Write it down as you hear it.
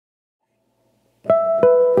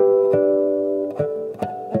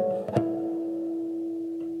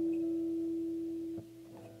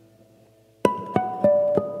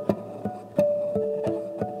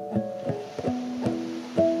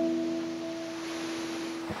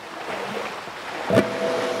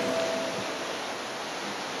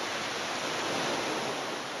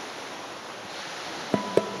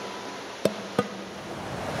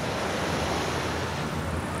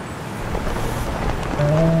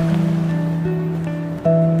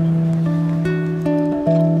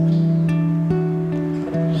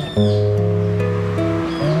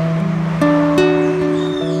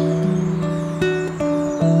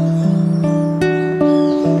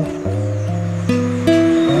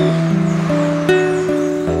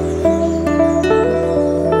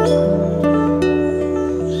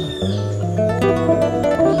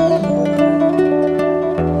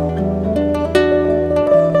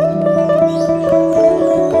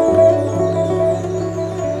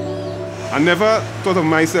never thought of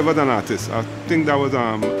myself as an artist. I think that was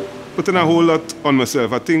putting a whole lot on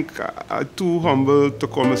myself. I think I'm too humble to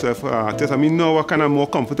call myself an artist. I mean, now I'm kind of more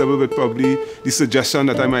comfortable with probably the suggestion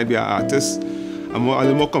that I might be an artist. I'm a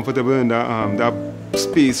little more comfortable in that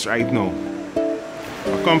space right now.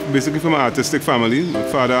 I come basically from an artistic family. My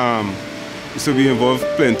father used to be involved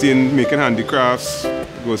plenty in making handicrafts.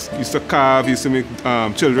 Used to carve, used to make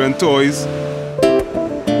children toys.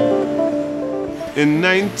 In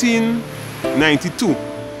 1992,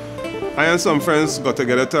 I and some friends got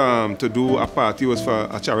together to do a party. It was for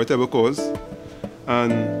a charitable cause.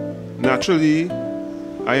 And naturally,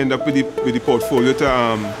 I ended up with the portfolio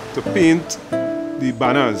to paint the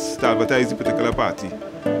banners to advertise the particular party.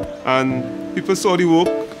 And people saw the work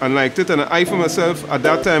and liked it. And I, for myself, at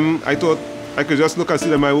that time, I thought I could just look and see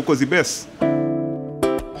that my work was the best.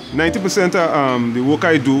 90% of the work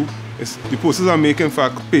I do, the posters I make, in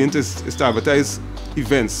fact, paint is to advertise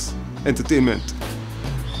events, entertainment.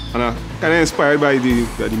 And I'm kind of inspired by the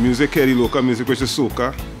music here, the local music, which is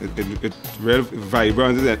soca. It's real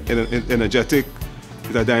vibrant, it's energetic,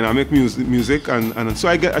 it's a dynamic music. And so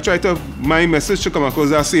I try to, my message to come across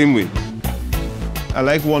that same way. I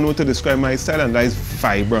like one word to describe my style, and that is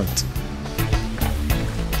vibrant.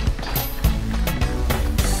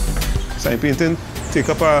 Sign painting take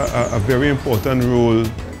up a very important role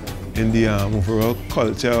in the overall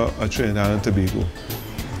culture of Trinidad and Tobago.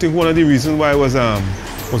 I think one of the reasons why was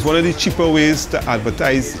one of the cheaper ways to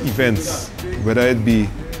advertise events, whether it be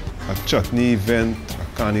a chutney event, a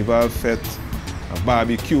carnival fete, a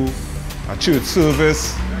barbecue, a church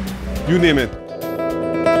service, you name it.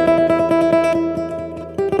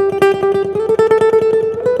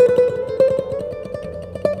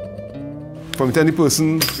 From any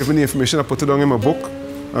person giving the information, I put it down in my book,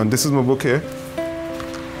 and this is my book here.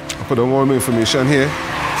 I put down all my information here,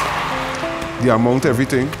 the amount,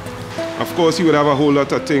 everything. Of course, you would have a whole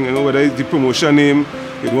lot of things, you know, whether it's the promotion name,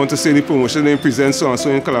 you'd want to say the promotion name presents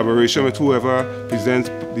so-and-so in collaboration with whoever presents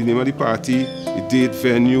the name of the party, the date,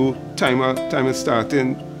 venue, time of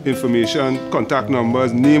starting, information, contact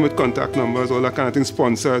numbers, name with contact numbers, all that kind of thing,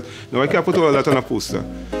 sponsored. Now I can put all that on a poster.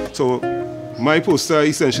 So my poster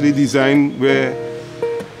essentially designed where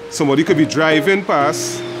somebody could be driving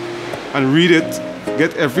past and read it,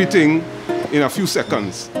 get everything in a few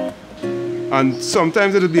seconds. And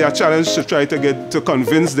sometimes it would be a challenge to try to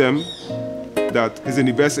convince them that it's in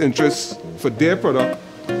the best interest for their product,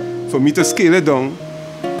 for me to scale it down.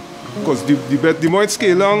 Because the more it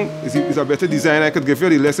scale down, it's a better design I could give you.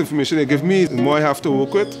 The less information they give me, the more I have to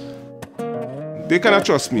work with. They cannot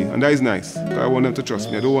trust me, and that is nice. I want them to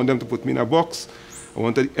trust me. I don't want them to put me in a box. I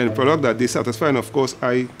want the end product that they satisfy, and of course,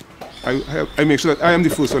 I make sure that I am the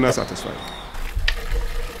first one that's satisfied.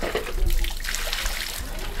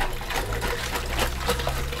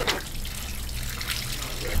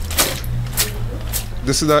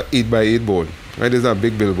 This is an 8x8 board, right? This is a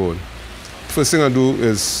big billboard. First thing I do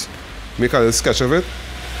is make a little sketch of it,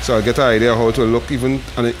 so I get an idea of how it will look, even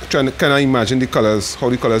and trying to kind of imagine the colors, how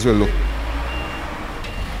the colors will look.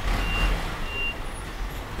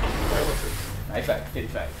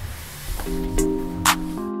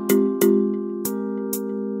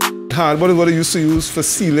 Hardboard is what I used to use for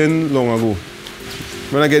sealing long ago.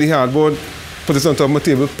 When I get the hardboard, put it on top of my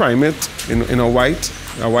table, prime it in a white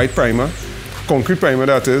primer. Concrete primer,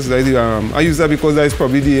 that is. I use that because that is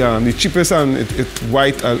probably the cheapest, and it's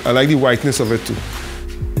white. I like the whiteness of it too.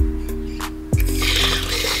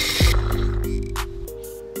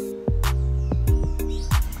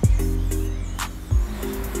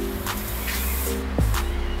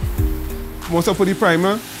 Once I put the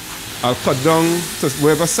primer, I'll cut down to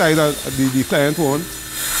whatever side the client wants.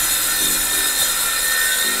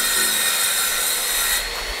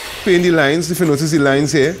 Paint the lines, if you notice the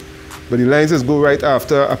lines here. But the lines just go right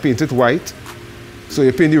after I paint it white. So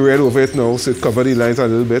you paint the red over it now, so it covers the lines a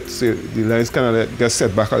little bit. So the lines kind of get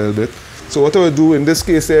set back a little bit. So what I will do in this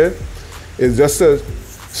case here is just to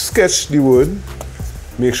sketch the word,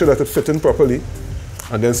 make sure that it fits in properly,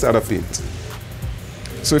 and then start a paint.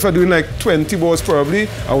 So if I'm doing like 20 boards probably,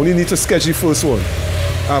 I only need to sketch the first one.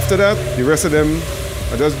 After that, the rest of them,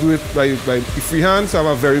 I just do it by freehand, so I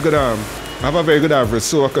have a very good average.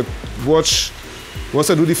 So I could watch,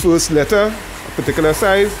 once I do the first letter, a particular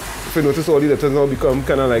size, if you notice all the letters now become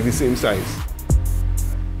kind of like the same size.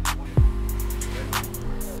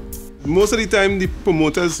 Most of the time, the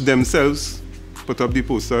promoters themselves put up the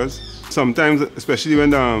posters. Sometimes, especially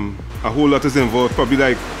when a whole lot is involved, probably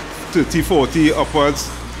like 30, 40 upwards,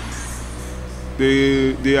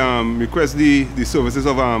 they request the services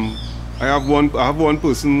of I have one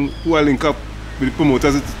person who I link up with the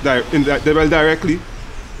promoters directly,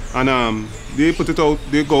 And they put it out,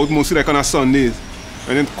 they go out mostly like on a Sundays,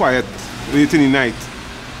 and then quiet, late in the night.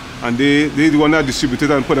 And they the one that distribute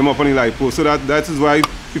it and put them up on the light post. So that is why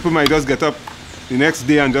people might just get up the next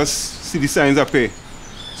day and just see the signs appear.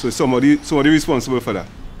 So somebody responsible for that.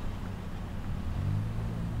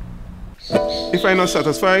 If I'm not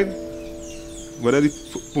satisfied, whether the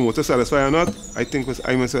promoter is satisfied or not, I think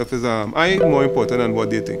I myself is more important than what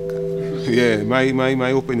they think. Yeah, my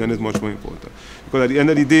opinion is much more important. Because at the end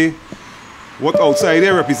of the day, what outside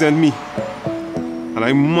there represent me. And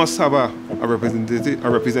I must have a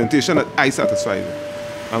representation that I satisfy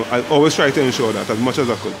with. I always try to ensure that as much as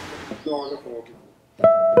I could.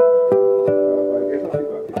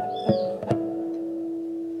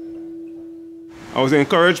 I was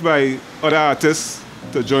encouraged by other artists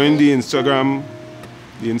to join the Instagram,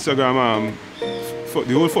 for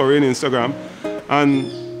the whole foray in Instagram,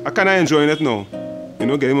 and I kind of enjoying it now. You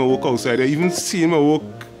know, getting my work outside there, even seeing my work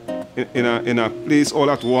in a place all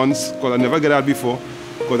at once, because I never get that before.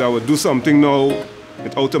 Because I would do something now,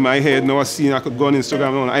 it's out of my head. Now I could go on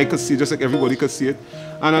Instagram now and I could see just like everybody could see it.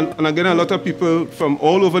 And again, a lot of people from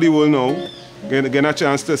all over the world now getting a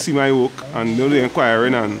chance to see my work and they're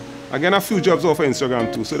inquiring, and again a few jobs off of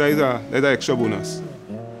Instagram too. So there's an extra bonus.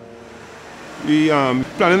 We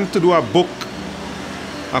planning to do a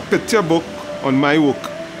picture book on my work.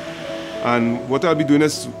 And what I'll be doing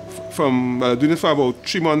is doing it for about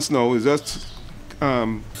 3 months now, is just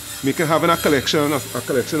having a collection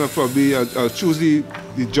of probably, I'll choose the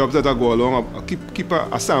jobs that I go along. I'll keep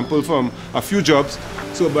a sample from a few jobs.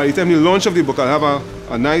 So by the time the launch of the book, I'll have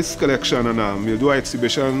a nice collection, and we'll do an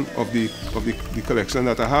exhibition of the collection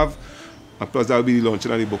that I have. And plus that'll be the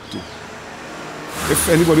launching of the book too. If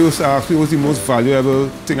anybody was to ask me what's the most valuable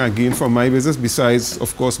thing I gained from my business, besides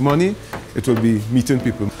of course money, it will be meeting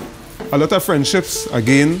people. A lot of friendships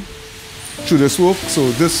again through this work.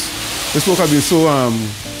 So this work has been so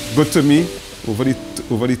good to me over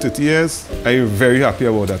the 30 years. I'm very happy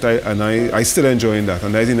about that, and I still enjoying that,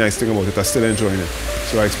 and that's the nice thing about it. I still enjoying it.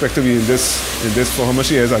 So I expect to be in this for how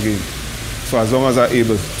much years again? For as long as I'm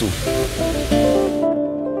able to.